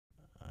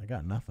I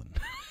got nothing.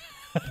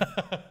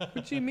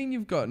 What do you mean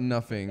you've got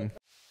nothing?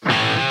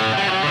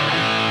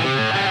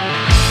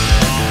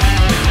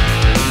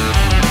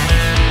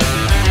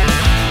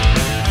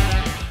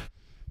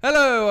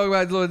 Hello, welcome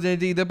back to Lloyd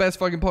JD, the best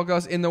fucking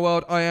podcast in the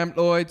world. I am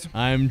Lloyd.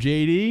 I'm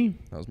JD.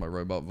 That was my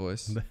robot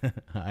voice.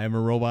 I am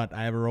a robot.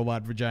 I have a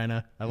robot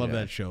vagina. I love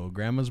that show.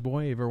 Grandma's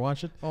Boy. You ever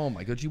watch it? Oh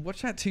my god, you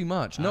watch that too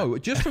much. No,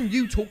 just from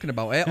you talking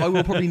about it, I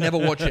will probably never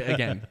watch it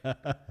again.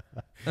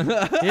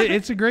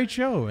 It's a great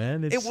show,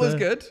 man. It was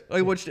good.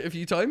 I watched it a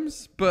few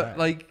times, but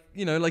like,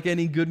 you know, like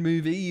any good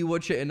movie, you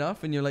watch it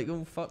enough and you're like,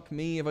 oh, fuck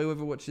me. If I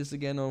ever watch this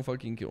again, I'll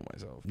fucking kill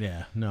myself.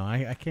 Yeah, no,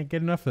 I can't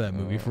get enough of that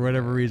movie for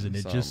whatever reason.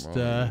 It just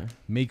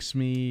makes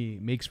me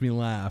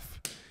laugh.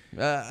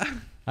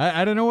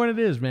 I don't know what it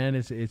is, man.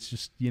 It's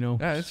just, you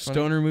know,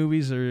 stoner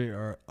movies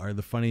are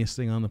the funniest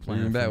thing on the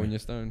planet. Even better when you're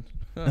stoned.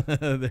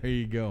 There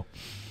you go.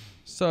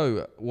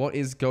 So, what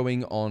is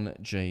going on,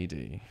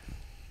 JD?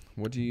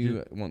 What do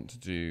you want to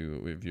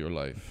do with your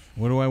life?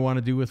 What do I want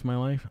to do with my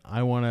life?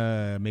 I want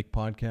to make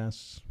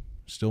podcasts.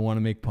 Still want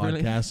to make podcasts.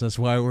 Really? That's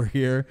why we're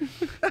here.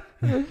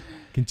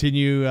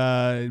 Continue,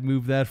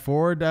 move that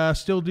forward.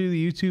 Still do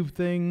the YouTube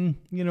thing.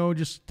 You know,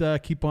 just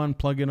keep on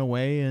plugging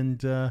away,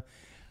 and I'm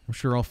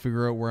sure I'll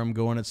figure out where I'm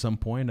going at some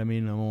point. I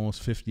mean, I'm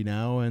almost 50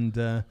 now, and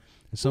at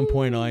some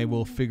point I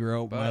will figure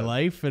out my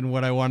life and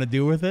what I want to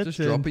do with it. Just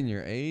dropping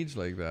your age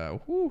like that.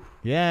 Whew.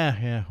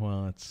 Yeah.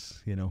 Well,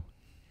 it's, you know,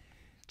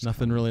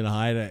 nothing really to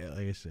hide.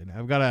 Like I said,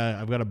 I've got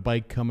a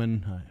bike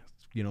coming,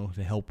 you know,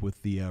 to help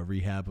with the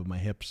rehab of my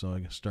hip. So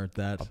I can start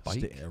that. A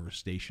bike? A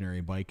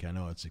stationary bike. I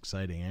know, it's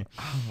exciting, eh?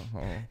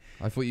 Oh,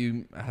 I thought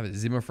you have a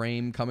Zimmer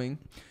frame coming.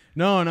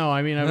 No.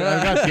 I mean, I've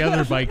got the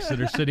other bikes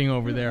that are sitting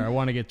over there. I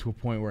want to get to a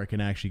point where I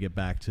can actually get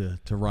back to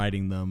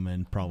riding them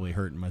and probably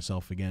hurting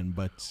myself again.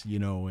 But you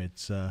know,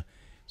 it's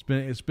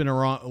been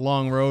a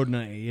long road,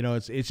 and you know,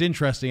 it's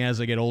interesting as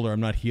I get older.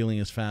 I'm not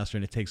healing as faster,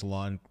 and it takes a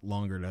lot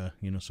longer to,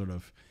 you know, sort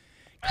of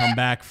come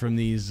back from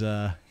these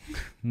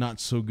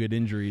not so good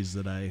injuries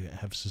that I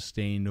have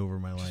sustained over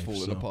my life.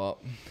 Falling apart.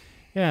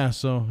 Yeah,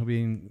 so I've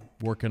been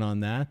working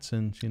on that,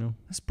 and you know,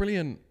 that's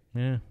brilliant.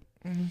 Yeah,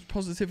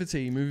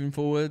 positivity moving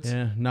forward.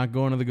 Yeah, not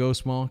going to the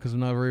Ghost Mall because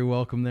I'm not very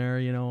welcome there.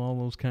 You know, all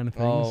those kind of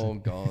things. Oh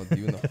god,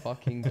 you in the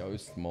fucking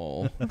Ghost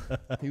Mall?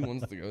 Who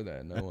wants to go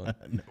there? No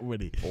one.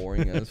 Nobody.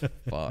 Boring as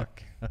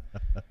fuck.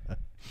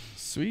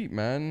 Sweet,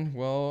 man.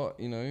 Well,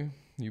 you know,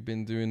 you've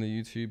been doing the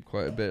YouTube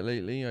quite a bit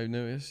lately. I've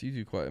noticed you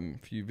do quite a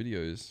few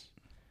videos.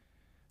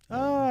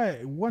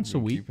 Once a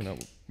week. Keeping up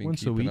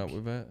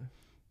with it.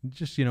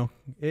 Just, you know,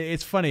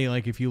 it's funny.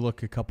 Like if you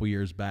look a couple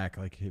years back,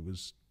 like it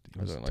was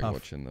I don't tough. like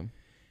watching them.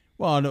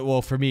 Well, no,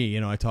 well, for me, you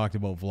know, I talked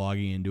about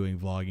vlogging and doing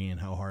vlogging and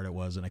how hard it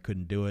was, and I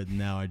couldn't do it. And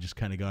now I just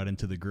kind of got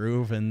into the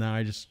groove, and now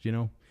I just, you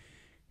know,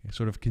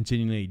 sort of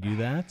continually do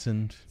that.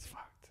 And it's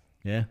fucked.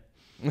 Yeah.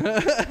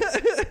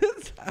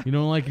 You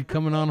don't like it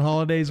coming on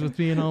holidays with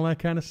me and all that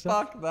kind of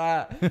stuff? Fuck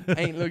that.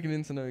 Ain't looking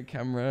into no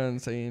camera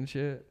and saying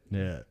shit.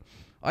 Yeah.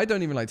 I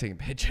don't even like taking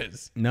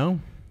pictures. No?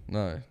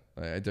 No.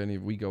 I don't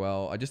even. We go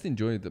out. I just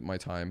enjoy my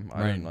time.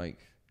 I don't like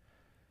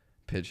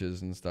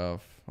pictures and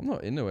stuff. I'm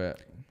not into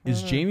it.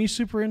 Is Jamie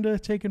super into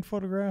taking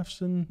photographs?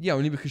 And yeah,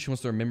 only because she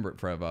wants to remember it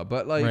forever.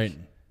 But like,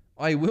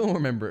 I will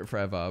remember it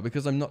forever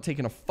because I'm not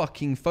taking a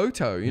fucking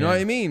photo. You know what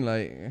I mean?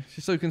 Like,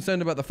 she's so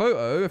concerned about the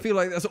photo. I feel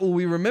like that's all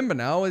we remember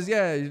now is,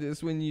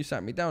 it's when you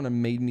sat me down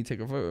and made me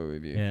take a photo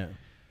with you. Yeah.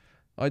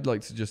 I'd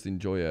like to just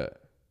enjoy it.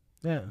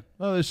 Yeah.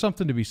 Well, there's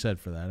something to be said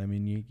for that. I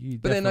mean, you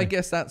but then I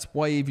guess that's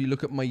why if you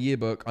look at my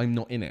yearbook, I'm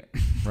not in it.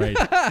 Right.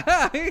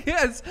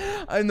 Yes.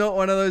 I'm not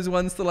one of those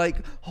ones to like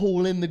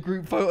haul in the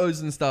group photos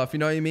and stuff. You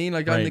know what I mean?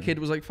 Like I'm the kid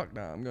who was like, fuck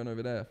that. I'm going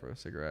over there for a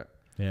cigarette.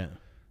 Yeah.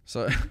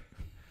 So...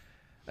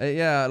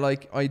 yeah,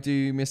 like I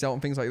do miss out on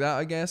things like that,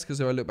 I guess,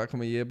 because if I look back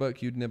on my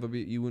yearbook, you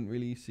wouldn't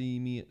really see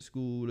me at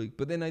school. Like,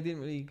 but then I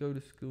didn't really go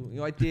to school. You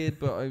know, I did,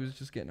 but I was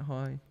just getting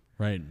high.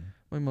 Right.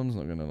 My mum's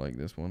not gonna like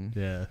this one.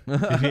 Yeah.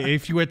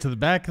 if you went to the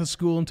back of the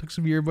school and took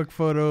some yearbook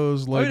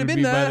photos, Lloyd would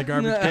be by the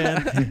garbage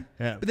can.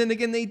 Yeah. But then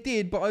again, they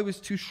did, but I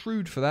was too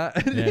shrewd for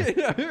that.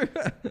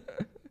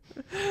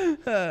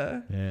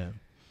 Yeah.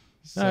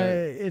 So.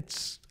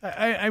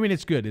 I mean,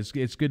 it's good.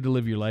 It's good to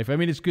live your life. I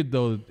mean, it's good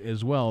though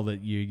as well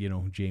that you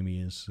know, Jamie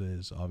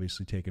is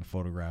obviously taking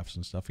photographs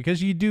and stuff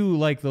because you do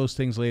like those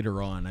things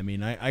later on. I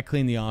mean, I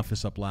cleaned the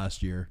office up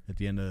last year at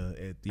the end of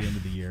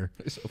the year.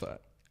 I saw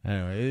that.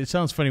 Anyway, it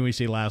sounds funny when you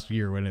say last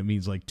year when it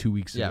means like 2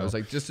 weeks ago. Yeah, it was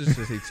like just to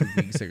say 2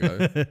 weeks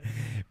ago.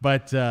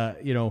 But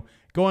you know,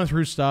 going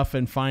through stuff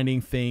and finding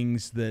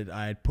things that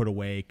I'd put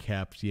away,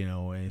 kept, you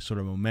know, sort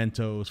of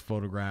mementos,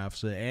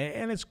 photographs,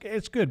 and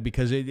it's good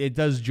because it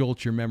does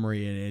jolt your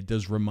memory and it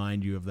does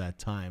remind you of that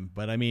time.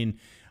 But I mean,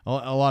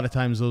 a lot of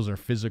times those are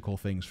physical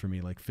things for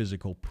me, like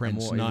physical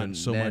prints, not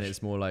so much.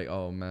 It's more like,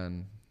 oh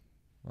man,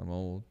 I'm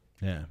old.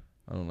 Yeah,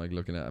 I don't like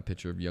looking at a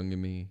picture of younger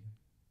me.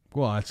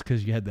 Well, it's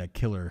because you had that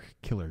killer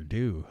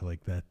do,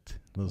 like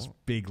those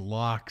big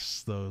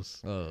locks,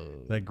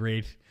 that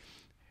great.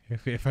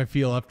 If I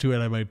feel up to it,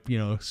 I might,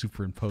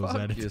 superimpose Fuck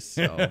that.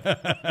 yourself.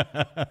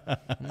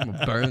 I'm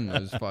gonna burn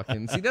those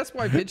fucking. See, that's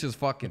why pictures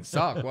fucking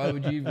suck. Why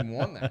would you even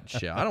want that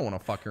shit? I don't want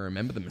to fucking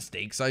remember the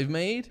mistakes I've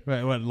made.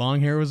 Right, what, long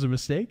hair was a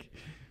mistake?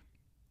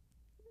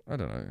 I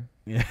don't know.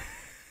 Yeah.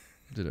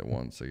 Did it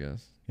once, I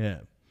guess. Yeah.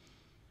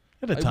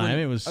 At the time,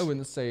 it was. I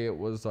wouldn't say it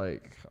was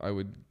like I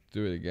would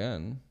do it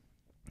again.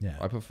 Yeah.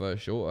 I prefer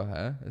shorter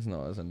hair. It's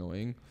not as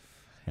annoying.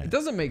 Yeah. It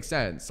doesn't make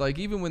sense. Like,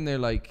 even when they're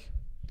like,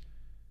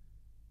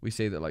 we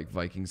say that like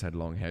Vikings had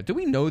long hair. Do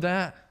we know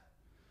that?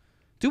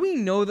 Do we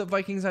know that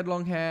Vikings had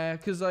long hair?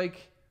 Because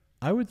like,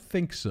 I would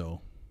think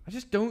so.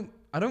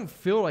 I don't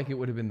feel like it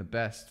would have been the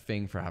best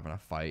thing for having a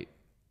fight,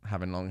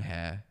 having long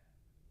hair.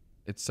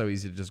 It's so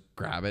easy to just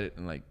grab it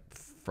and like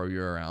throw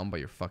you around by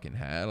your fucking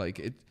hair. Like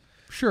it.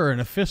 Sure, in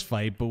a fist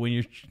fight, but when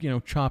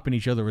you're chopping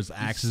each other with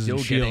axes and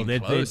shield,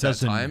 it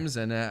doesn't. At times,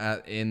 and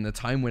in the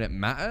time when it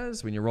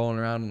matters, when you're rolling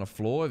around on the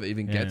floor, if it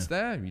even gets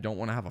there, you don't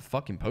want to have a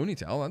fucking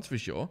ponytail. That's for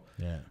sure.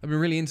 Yeah, I've been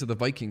really into the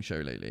Viking show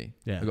lately.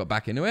 Yeah, I got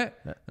back into it.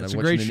 That's a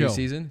great show. New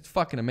season. It's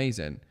fucking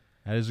amazing.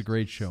 That is a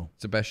great show.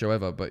 It's the best show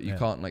ever. But you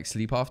can't like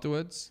sleep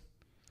afterwards.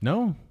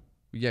 No.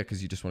 Yeah,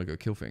 because you just want to go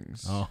kill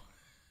things. Oh,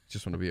 you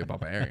just want to be a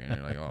barbarian.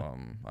 You're like,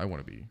 I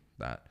want to be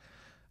that.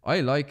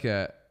 I like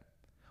it.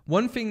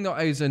 One thing that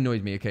always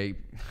annoyed me, okay,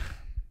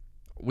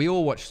 we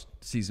all watched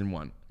season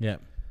 1. Yeah.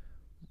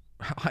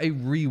 I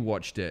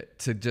rewatched it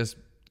to just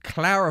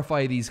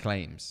clarify these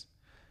claims.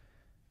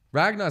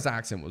 Ragnar's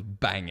accent was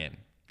banging.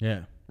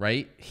 Yeah.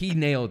 Right? He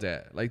nailed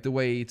it. Like the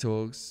way he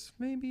talks,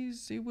 maybe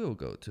he will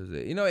go to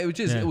the, it was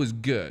just, it was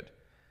good.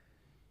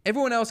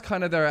 Everyone else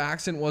kind of, their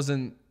accent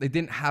wasn't, they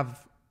didn't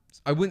have,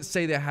 I wouldn't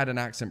say they had an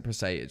accent per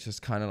se. It's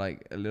just kind of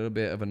like a little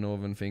bit of a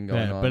northern thing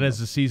going on. But as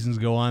the seasons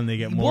go on, they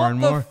get more and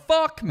more. What the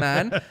fuck,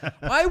 man?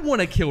 I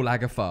want to kill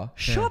Lagerfar.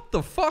 Shut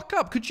the fuck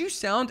up. Could you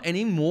sound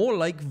any more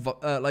like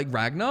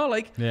Ragnar?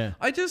 Like,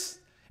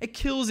 it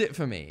kills it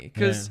for me.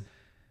 Because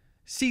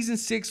season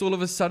 6, all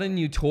of a sudden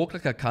you talk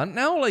like a cunt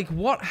now? Like,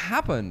 what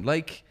happened?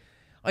 Like,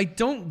 I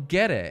don't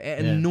get it.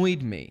 It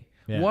annoyed me.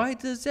 Yeah. Why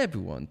does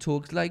everyone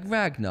talk like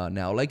Ragnar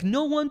now? Like,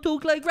 no one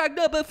talked like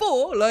Ragnar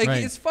before. Like,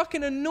 it's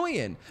fucking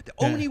annoying. The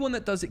only one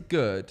that does it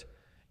good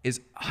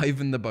is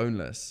Ivan the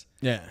Boneless.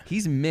 Yeah.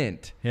 He's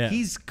mint. Yeah.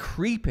 He's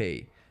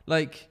creepy.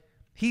 Like,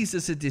 he's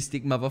a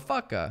sadistic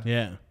motherfucker.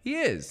 Yeah. He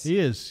is. He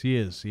is. He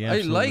is. He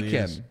I like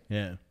is.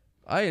 him.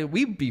 Yeah.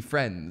 We'd be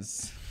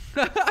friends.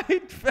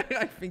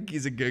 I think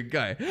he's a good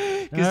guy.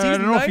 I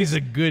don't know if he's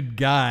a good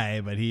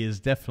guy, but he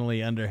is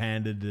definitely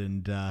underhanded.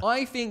 And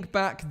I think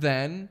back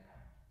then,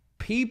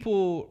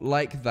 people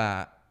like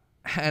that,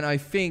 and I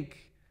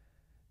think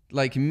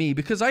like me,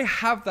 because I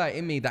have that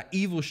in me, that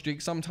evil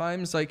streak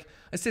sometimes. Like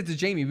I said to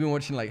Jamie, we've been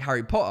watching like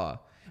Harry Potter,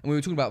 and we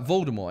were talking about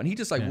Voldemort, and he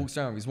just like walks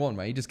around with his wand,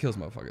 man. He just kills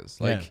motherfuckers.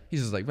 Like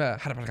he's just like,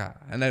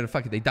 and then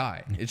fucking they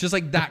die. It's just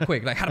like that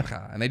quick, like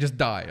and they just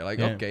die. You're like,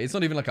 okay, it's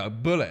not even like a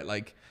bullet.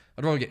 Like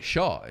I'd rather get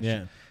shot.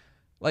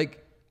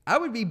 Like that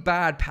would be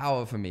bad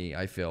power for me.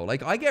 I feel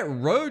like I get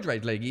road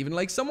rage. Like even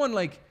like someone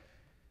like.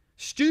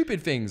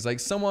 Stupid things, like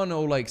someone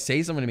will like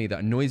say something to me that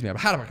annoys me.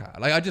 Like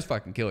I just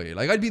fucking kill you.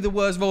 Like I'd be the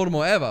worst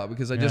Voldemort ever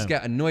because I just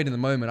get annoyed in the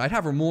moment. I'd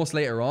have remorse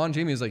later on.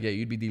 Jamie was like, yeah,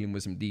 you'd be dealing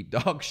with some deep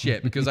dark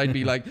shit because I'd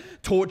be like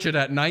tortured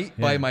at night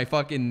by my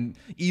fucking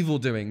evil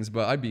doings.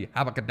 But I'd be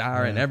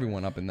and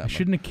everyone up in that.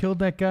 Shouldn't have killed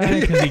that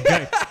guy because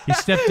he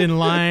stepped in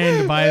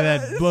line to buy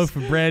that loaf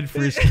of bread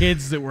for his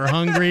kids that were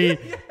hungry,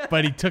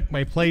 but he took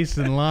my place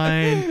in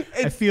line.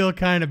 I feel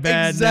kind of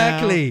bad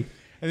now.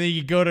 And then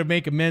you go to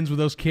make amends with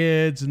those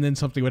kids, and then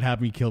something would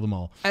happen. You kill them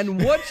all.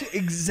 And watching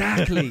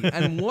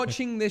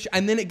this,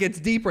 and then it gets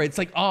deeper. It's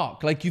like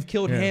arc. Like you've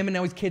killed him, and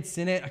now his kid's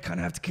in it. I kind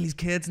of have to kill his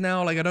kids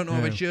now. Like I don't know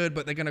if I should,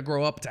 but they're gonna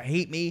grow up to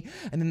hate me,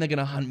 and then they're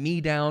gonna hunt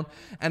me down.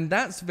 And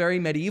that's very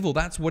medieval.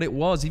 That's what it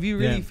was. If you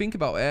really think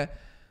about it,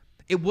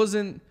 it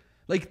wasn't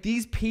like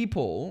these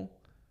people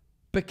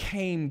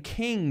became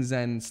kings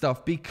and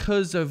stuff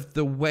because of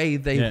the way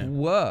they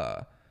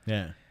were.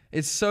 Yeah.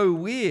 It's so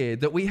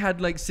weird that we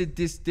had like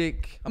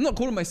sadistic. I'm not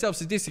calling myself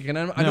sadistic, and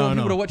I don't want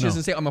people to watch this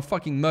and say I'm a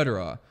fucking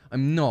murderer.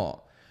 I'm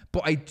not.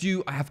 But I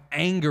have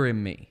anger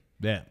in me.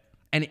 Yeah.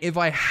 And if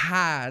I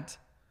had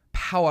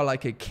power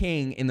like a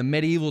king in the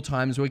medieval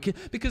times,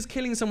 because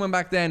killing someone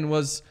back then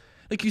was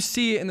like, you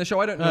see it in the show.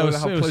 I don't know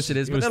how close it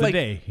is, but they're like,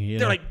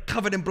 they're like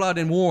covered in blood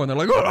in war, and they're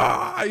like,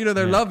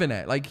 they're loving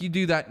it. Like you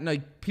do that.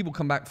 Like people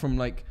come back from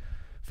like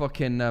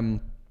fucking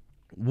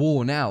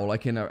war now,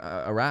 like in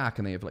Iraq,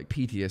 and they have like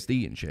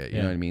PTSD and shit. You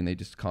know what I mean? They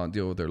just can't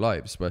deal with their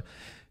lives. But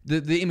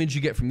the image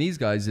you get from these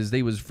guys is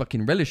they was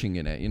fucking relishing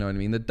in it. You know what I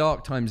mean? The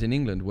dark times in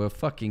England were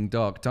fucking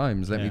dark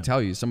times. Let me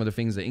tell you, some of the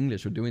things the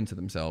English were doing to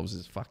themselves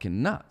is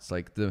fucking nuts.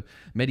 Like the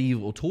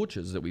medieval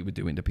tortures that we were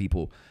doing to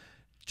people,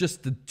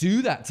 just to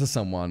do that to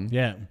someone,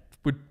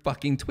 would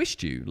fucking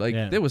twist you. Like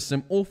there was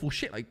some awful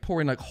shit, like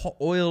pouring like hot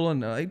oil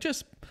and like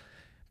just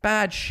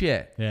bad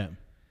shit. Yeah,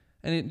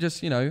 and it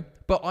just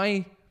but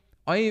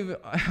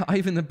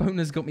Ivan the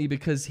Boneless got me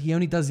because he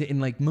only does it in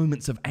like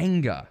moments of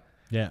anger.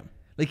 Yeah.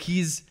 Like he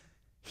is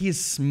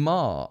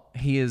smart.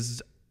 He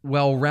is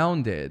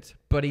well-rounded,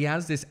 but he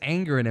has this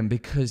anger in him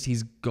because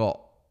he's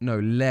got no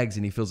legs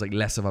and he feels like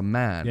less of a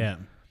man. Yeah.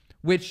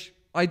 Which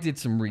I did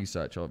some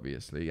research,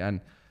 obviously,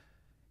 and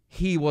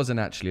he wasn't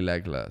actually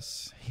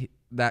legless.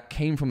 That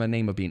came from a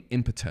name of being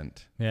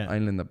impotent. Yeah.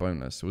 Island the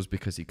Boneless. It was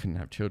because he couldn't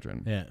have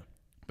children. Yeah.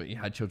 But he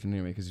had children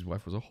anyway because his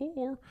wife was a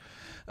whore.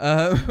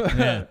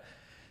 Yeah.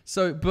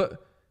 So,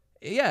 but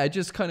yeah, it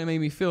just kind of made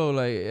me feel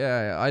like,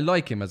 yeah, I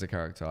like him as a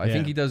character. I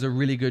think he does a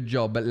really good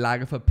job, but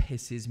Lagertha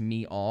pisses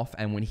me off.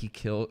 And when he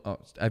killed,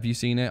 have you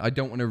seen it? I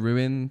don't want to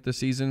ruin the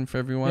season for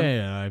everyone.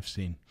 Yeah, I've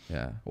seen.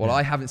 Yeah. Well,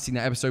 I haven't seen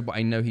that episode, but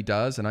I know he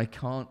does. And I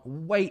can't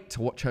wait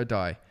to watch her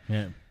die.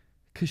 Yeah.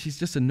 Because she's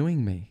just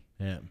annoying me.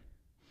 Yeah.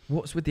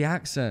 What's with the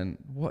accent?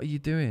 What are you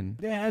doing?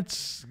 Yeah,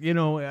 it's, you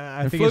know,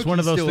 I think it's one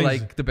of those still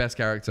things. Like the best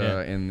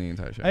character in the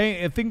entire show.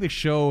 I think the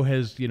show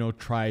has, you know,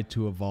 tried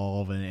to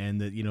evolve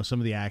and that, you know, some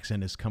of the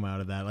accent has come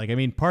out of that. Like, I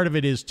mean, part of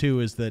it is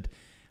too, is that,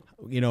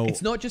 you know.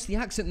 It's not just the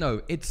accent,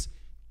 no. It's,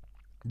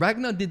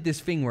 Ragnar did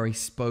this thing where he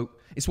spoke,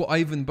 it's what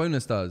Ivan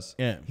Bonus does.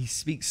 Yeah. He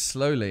speaks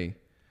slowly.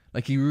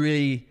 Like he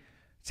really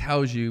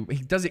tells you, he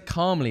does it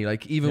calmly.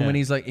 Like even when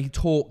he's like, he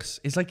talks,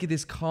 it's like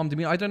this calm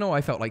demeanor. I don't know,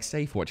 I felt like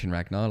safe watching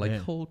Ragnar, like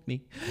hold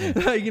me.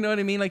 You know what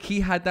I mean? Like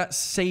he had that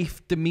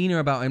safe demeanor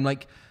about him.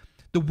 Like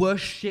the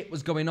worst shit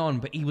was going on,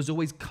 but he was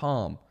always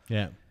calm.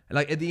 Yeah.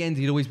 Like at the end,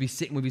 he'd always be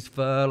sitting with his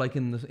fur, like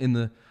in the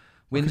winter.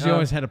 Because he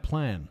always had a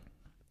plan.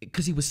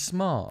 Because he was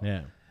smart.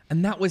 Yeah.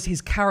 And that was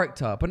his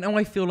character. But now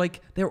I feel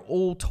like they're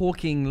all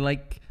talking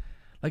like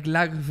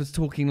Lagertha's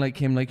talking like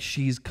him, like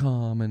she's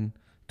calm and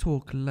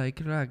talk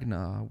like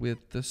Ragnar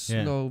with the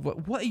slow.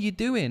 What are you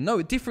doing? No,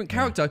 a different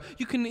character.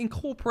 You can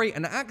incorporate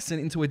an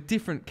accent into a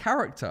different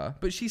character,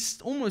 but she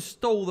almost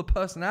stole the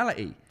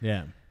personality.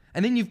 Yeah.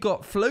 And then you've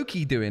got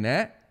Floki doing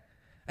it,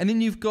 and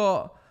then you've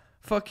got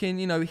fucking,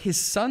 you know,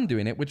 his son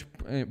doing it, which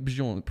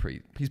Bjorn,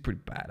 he's pretty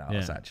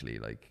badass actually.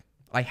 Like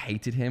I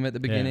hated him at the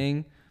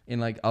beginning in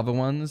like other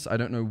ones. I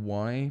don't know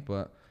why,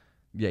 but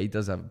yeah, he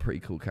does have a pretty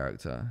cool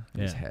character.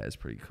 His hair is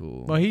pretty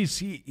cool. Well,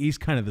 he's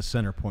kind of the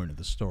center point of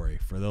the story.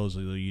 For those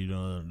of you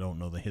who don't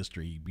know the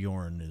history,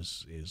 Bjorn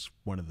is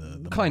one of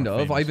the kind more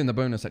of. famous. Ivan the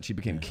Bonus actually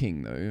became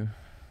king though.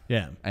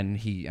 Yeah, and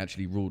he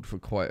actually ruled for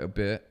quite a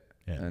bit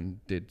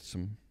and did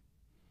some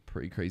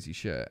pretty crazy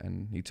shit.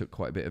 And he took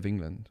quite a bit of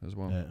England as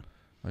well. Yeah.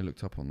 I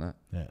looked up on that.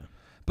 Yeah,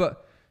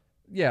 but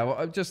yeah,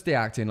 well, just the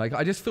acting. Like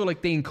I just feel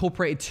like they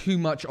incorporated too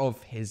much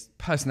of his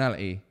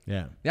personality.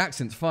 Yeah, the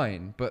accent's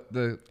fine, but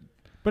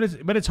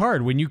it's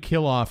hard when you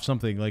kill off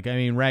something like, I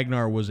mean,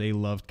 Ragnar was a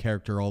loved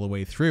character all the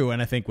way through,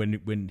 and I think when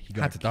he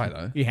got had to die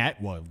though, he had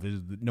there's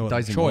no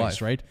other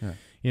choice, right? Yeah.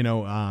 You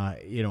know,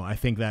 I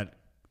think that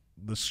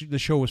the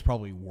show was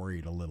probably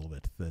worried a little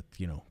bit that,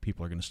 you know,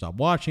 people are going to stop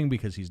watching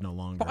because he's no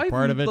longer a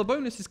part of it. The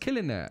Bonus is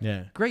killing that.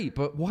 Yeah, great,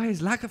 but why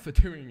is Lagertha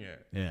doing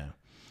it? Yeah,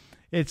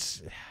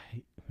 it's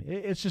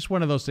just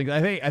one of those things.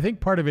 I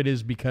think part of it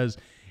is because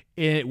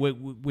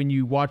when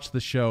you watch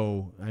the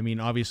show, I mean,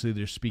 obviously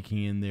they're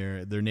speaking in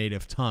their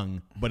native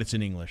tongue, but it's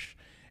in English.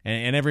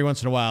 And every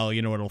once in a while,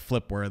 you know, it'll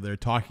flip where they're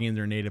talking in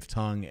their native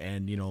tongue,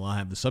 and, you know, I'll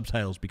have the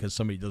subtitles because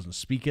somebody doesn't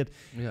speak it,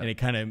 and it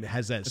kind of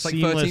has that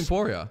seamless. Like 13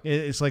 Foria.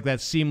 It's like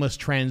that seamless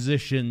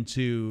transition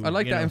to. I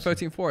like that in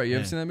 13 Foria. You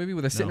ever seen that movie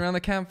where they're sitting around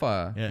the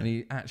campfire and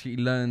he actually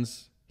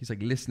learns? He's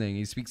like listening.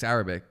 He speaks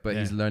Arabic, but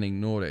he's learning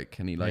Nordic,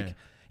 and he like.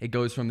 It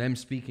goes from them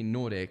speaking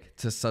Nordic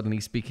to suddenly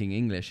speaking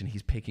English, and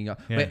he's picking up.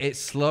 Yeah. But it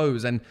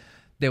slows, and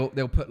they'll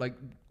put like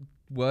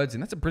words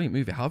in. That's a brilliant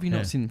movie. How have you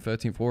not seen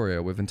 13th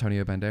Warrior with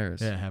Antonio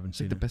Banderas? Yeah, I haven't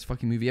seen it. The best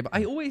fucking movie ever.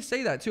 I always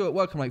say that too at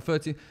work. I'm like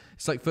 13.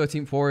 It's like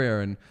 13th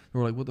Warrior, and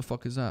they're all like, "What the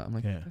fuck is that?" I'm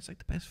like, "That's like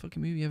the best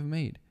fucking movie ever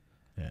made."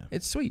 Yeah,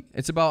 it's sweet.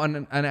 It's about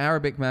an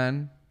Arabic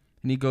man,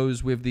 and he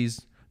goes with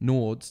these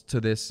Nords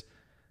to this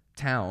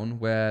town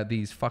where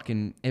these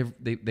fucking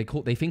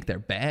they think they're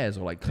bears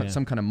or like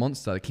some kind of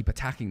monster. They keep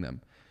attacking them.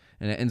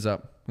 And it ends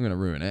up, I'm going to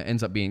ruin it, it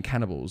ends up being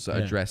cannibals that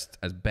are dressed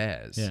as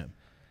bears. Yeah.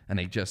 And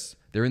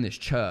they're in this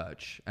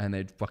church and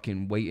they're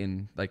fucking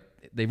waiting, like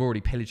they've already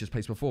pillaged this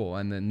place before,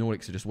 and the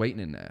Nordics are just waiting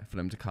in there for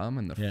them to come,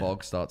 and the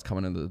fog starts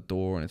coming under the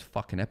door, and it's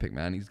fucking epic,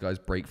 man. These guys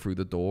break through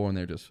the door and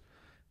it's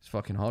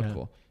fucking hardcore.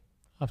 Yeah.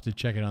 I'll have to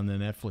check it on the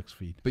Netflix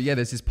feed. But yeah,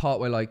 there's this part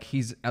where like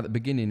he's, at the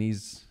beginning,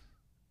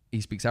 he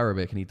speaks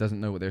Arabic and he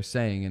doesn't know what they're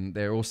saying, and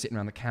they're all sitting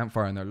around the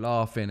campfire and they're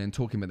laughing and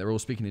talking, but they're all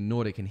speaking in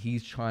Nordic, and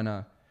he's trying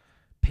to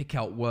pick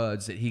out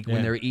words that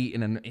when they're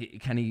eating,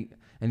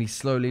 and he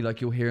slowly,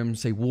 like you'll hear him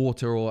say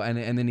water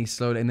and then he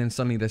slowly, and then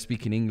suddenly they're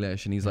speaking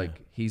English, and he's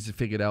like, he's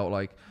figured out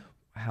like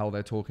how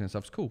they're talking and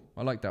stuff. It's cool.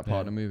 I like that part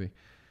of the movie.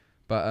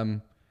 But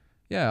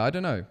I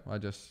don't know. I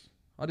just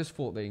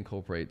thought they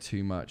incorporate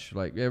too much.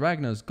 Like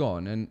Ragnar's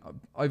gone, and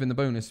Ivan the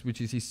Bonus, which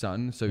is his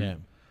son, so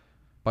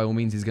by all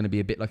means he's going to be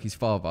a bit like his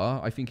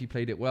father. I think he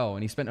played it well,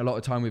 and he spent a lot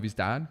of time with his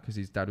dad because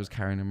his dad was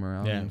carrying him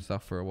around and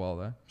stuff for a while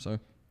there. So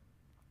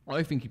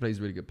I think he plays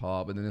a really good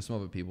part, but then there's some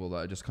other people that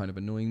are just kind of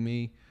annoying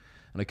me,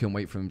 and I couldn't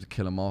wait for him to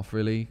kill him off,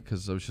 really,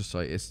 because I was just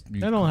like,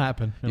 it'll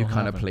happen. You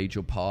kind of played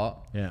your part.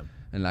 Yeah.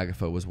 And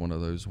Lagertha was one of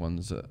those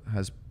ones that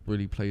has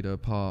really played her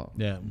part.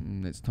 Yeah.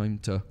 And it's time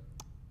to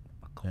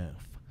fuck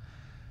off.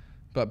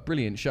 but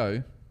brilliant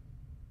show.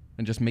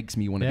 And just makes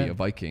me want to be a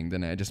Viking,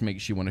 then it just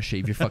makes you want to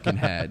shave your fucking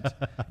head.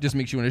 Just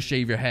makes you want to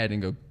shave your head and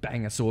go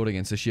bang a sword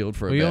against a shield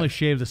for a bit. You only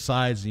shave the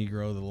sides and you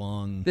grow the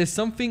long. There's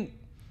something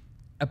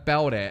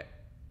about it.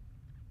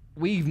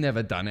 We've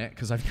never done it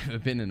because I've never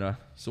been in a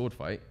sword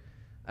fight.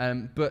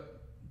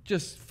 But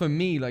just for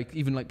me, like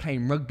even like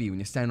playing rugby, when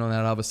you're standing on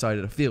that other side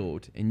of the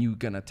field and you're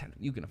gonna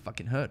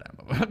fucking hurt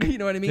them. You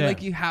know what I mean? Yeah.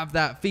 Like you have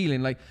that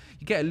feeling, like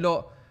you get a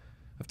lot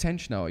of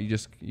tension out.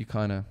 You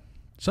kind of.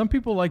 Some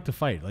people like to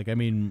fight. Like, I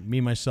mean, me,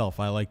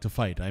 myself, I like to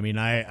fight. I mean,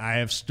 I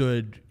have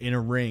stood in a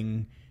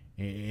ring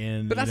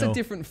and... But that's a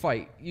different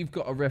fight. You've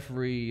got a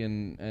referee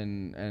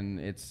and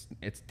it's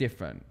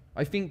different.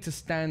 I think to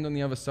stand on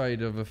the other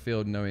side of a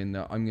field knowing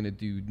that I'm going to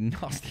do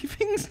nasty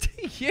things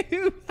to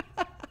you,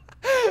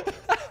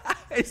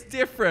 it's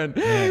different.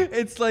 Yeah.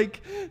 It's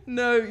like,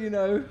 no, you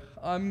know,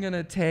 I'm going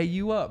to tear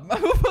you up,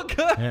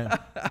 motherfucker.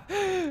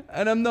 Yeah.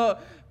 And I'm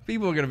not...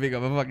 People are going to think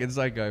I'm a fucking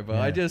psycho, but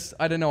I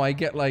don't know. I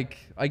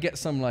get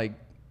some like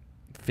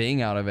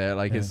thing out of it.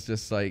 Like it's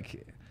just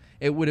like,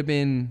 it would have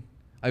been,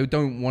 I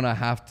don't want to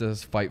have to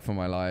fight for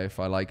my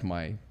life. I like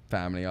my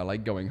family. I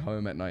like going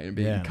home at night and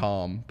being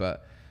calm,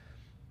 but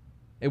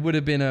it would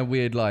have been a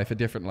weird life, a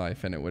different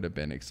life, and it would have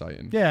been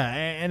exciting. Yeah.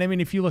 And I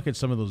mean, if you look at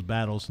some of those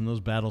battles and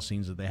those battle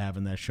scenes that they have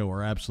in that show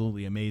are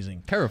absolutely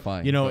amazing.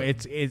 Terrifying. You know,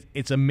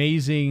 it's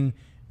amazing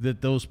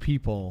that those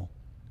people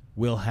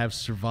will have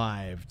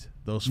survived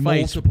those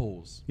fights.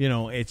 Multiples. You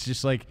know, it's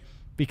just like,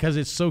 because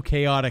it's so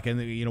chaotic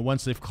and, you know,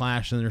 once they've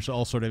clashed and they're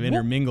all sort of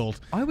intermingled.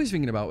 What I was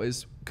thinking about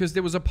is, because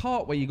there was a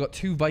part where you got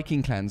two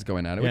Viking clans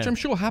going at it, which I'm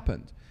sure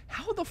happened.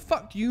 How the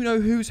fuck do you know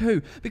who's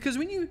who? Because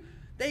when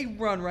they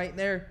run right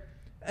there,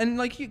 and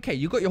like, you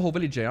got your whole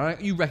village there,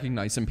 you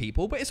recognize some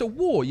people, but it's a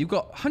war. You've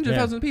got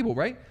 100,000 people,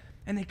 right?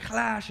 And they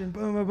clash and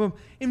boom, boom, boom.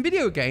 In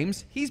video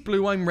games, he's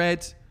blue, I'm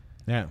red.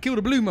 Yeah. Kill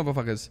the blue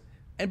motherfuckers.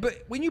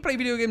 But when you play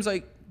video games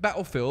like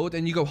Battlefield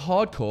and you go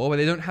hardcore where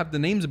they don't have the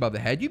names above the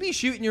head, you'd be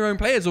shooting your own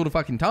players all the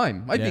fucking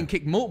time. I've been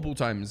kicked multiple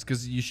times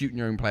because you're shooting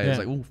your own players.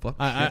 Like, oh fuck.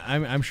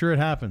 I'm sure it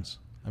happens.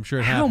 I'm sure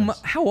it happens.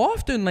 How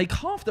often? Like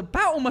half the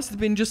battle must have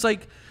been just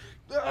like,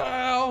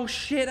 oh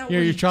shit, that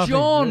was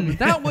John.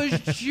 That was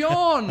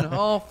John.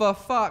 Oh, for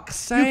fuck's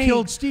sake. You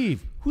killed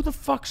Steve. Who the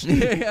fuck's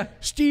Steve?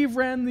 Steve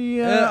ran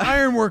the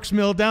ironworks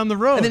mill down the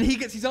road. And then he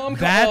gets his arm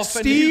cut off.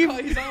 Steve? And he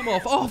cut his arm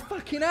off. Oh,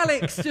 fucking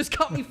Alex, just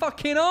cut me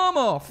fucking arm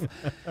off.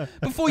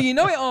 Before you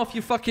know it, half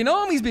your fucking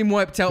army's been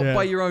wiped out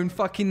by your own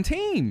fucking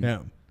team.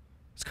 Yeah.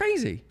 It's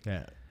crazy.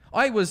 Yeah.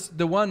 I was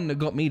the one that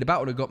got me, the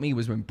battle that got me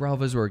was when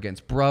brothers were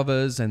against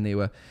brothers and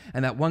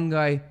and that one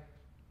guy,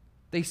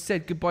 they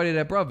said goodbye to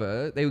their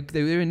brother. They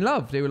were in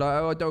love. They were like,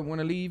 oh, I don't want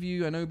to leave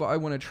you. I know, but I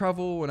want to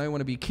travel and I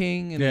want to be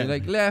king. And they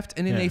like left.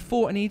 And then they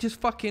fought and he just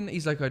fucking,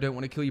 he's like, I don't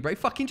want to kill you, but he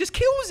fucking just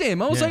kills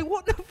him. I was like,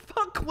 what the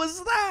fuck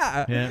was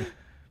that? Yeah. You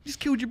just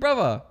killed your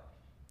brother.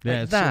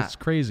 Yeah, like it's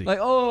crazy. Like,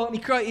 oh, and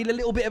he cried a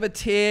little bit of a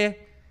tear.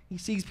 He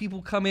sees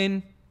people come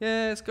in.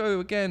 Yeah, let's go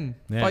again.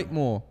 Yeah. Fight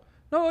more.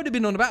 No, I'd have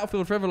been on the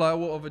battlefield forever. Like,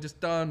 what have I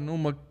just done? Oh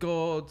my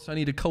God. I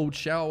need a cold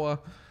shower.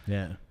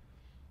 Yeah.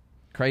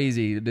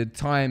 Crazy. The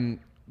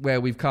time where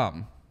we've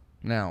come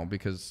now,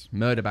 because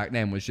murder back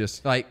then was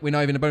just like, we're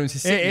not even a bonus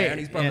is sitting there and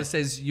his brother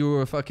says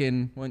you're a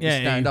fucking, why don't you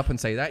stand up and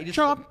say that? He just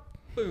chop.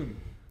 Boom.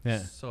 Yeah.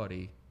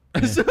 Sorry.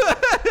 I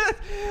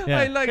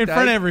like in that.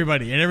 Front of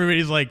everybody, and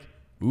everybody's like,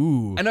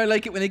 ooh. And I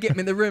like it when they get him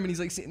in the room and he's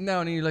like sitting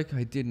down and you're like,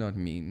 I did not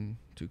mean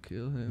to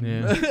kill him.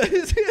 Yeah.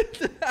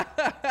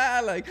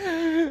 Like,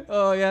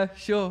 oh yeah,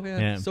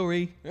 sure,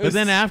 sorry. But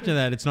then after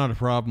that, it's not a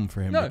problem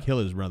for him to kill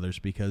his brothers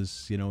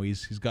because, you know,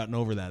 he's gotten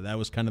over that. That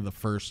was kind of the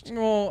first.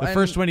 The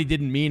first one he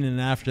didn't mean,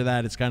 and after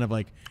that, it's kind of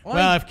like,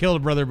 well, I've killed a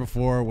brother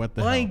before. What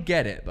the hell? I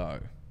get it though.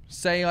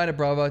 Say I had a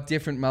brother,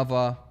 different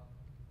mother.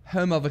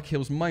 Her mother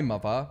kills my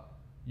mother.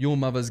 Your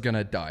mother's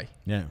gonna die.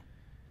 Yeah.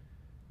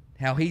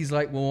 How he's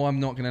like, well, I'm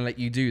not going to let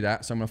you do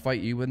that, so I'm going to fight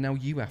you. Well, now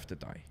you have to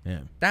die. Yeah.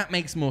 That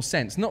makes more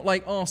sense. Not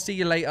like, oh, see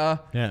you later.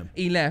 Yeah.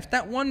 He left.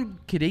 That one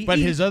kiddie. But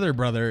his other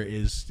brother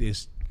is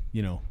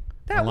you know,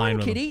 that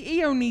one kiddie,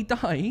 he only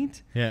died.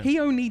 Yeah. He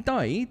only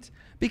died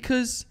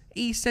because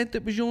he said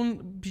that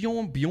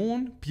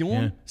Bjorn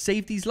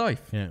saved his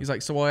life. Yeah. He's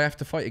like, so I have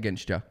to fight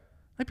against you.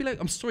 I'd be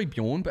like, I'm sorry,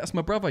 Bjorn, but that's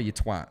my brother, you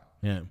twat.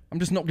 Yeah. I'm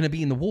just not going to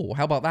be in the war.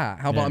 How about that?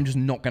 How about I'm just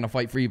not going to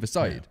fight for either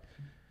side? Yeah.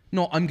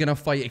 No, I'm going to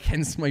fight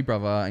against my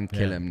brother and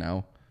kill him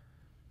now.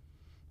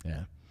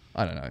 Yeah.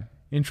 I don't know.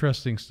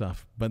 Interesting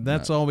stuff. But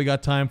that's all we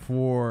got time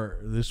for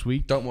this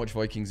week. Don't watch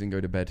Vikings and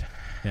go to bed.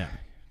 Yeah.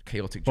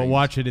 Chaotic But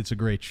watch it. It's a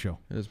great show.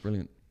 It is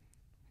brilliant.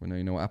 We know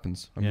you know what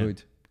happens. I'm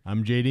good.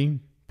 I'm JD.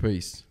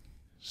 Peace.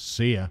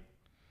 See ya.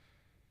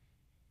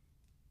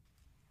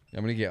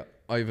 I'm going to get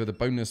over the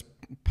bonus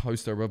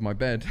poster above my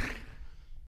bed.